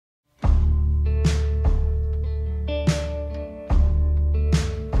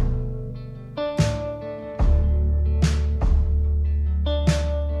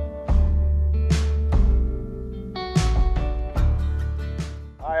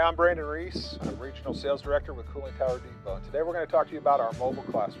I'm Brandon Reese. I'm Regional Sales Director with Cooling Tower Depot. And today we're going to talk to you about our mobile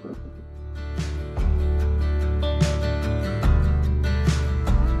classroom.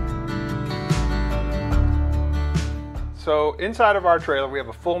 So inside of our trailer we have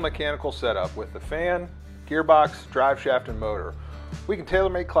a full mechanical setup with the fan, gearbox, drive shaft, and motor. We can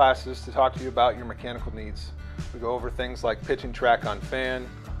tailor-make classes to talk to you about your mechanical needs. We go over things like pitching track on fan,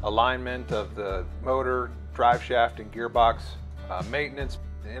 alignment of the motor, drive shaft, and gearbox, maintenance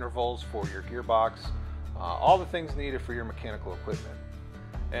intervals for your gearbox, all the things needed for your mechanical equipment.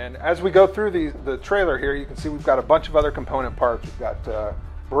 And as we go through the trailer here, you can see we've got a bunch of other component parts. We've got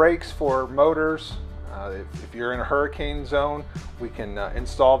brakes for motors. If you're in a hurricane zone, we can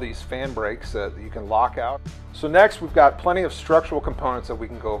install these fan brakes that you can lock out. So next, we've got plenty of structural components that we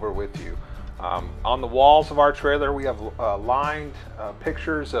can go over with you. On the walls of our trailer, we have lined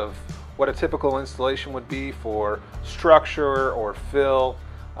pictures of what a typical installation would be for structure or fill.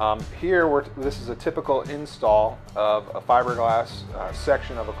 Here, this is a typical install of a fiberglass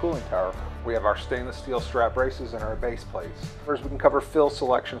section of a cooling tower. We have our stainless steel strap braces and our base plates. First, we can cover fill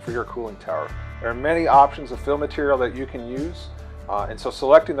selection for your cooling tower. There are many options of fill material that you can use, and so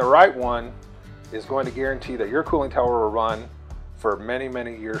selecting the right one is going to guarantee that your cooling tower will run for many,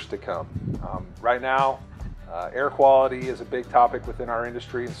 many years to come. Right now, air quality is a big topic within our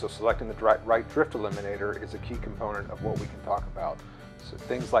industry, and so selecting the right drift eliminator is a key component of what we can talk about. So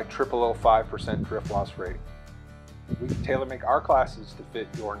things like 0.005% drift loss rate. We can tailor make our classes to fit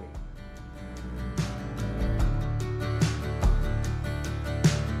your need.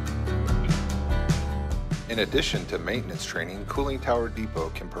 In addition to maintenance training, Cooling Tower Depot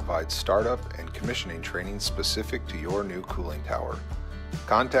can provide startup and commissioning training specific to your new cooling tower.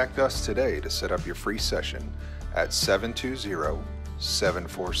 Contact us today to set up your free session at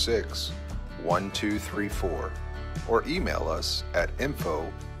 720-746-1234 or email us at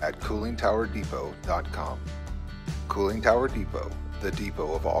info@coolingtowerdepot.com. Cooling Tower Depot, the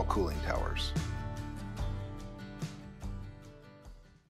depot of all cooling towers.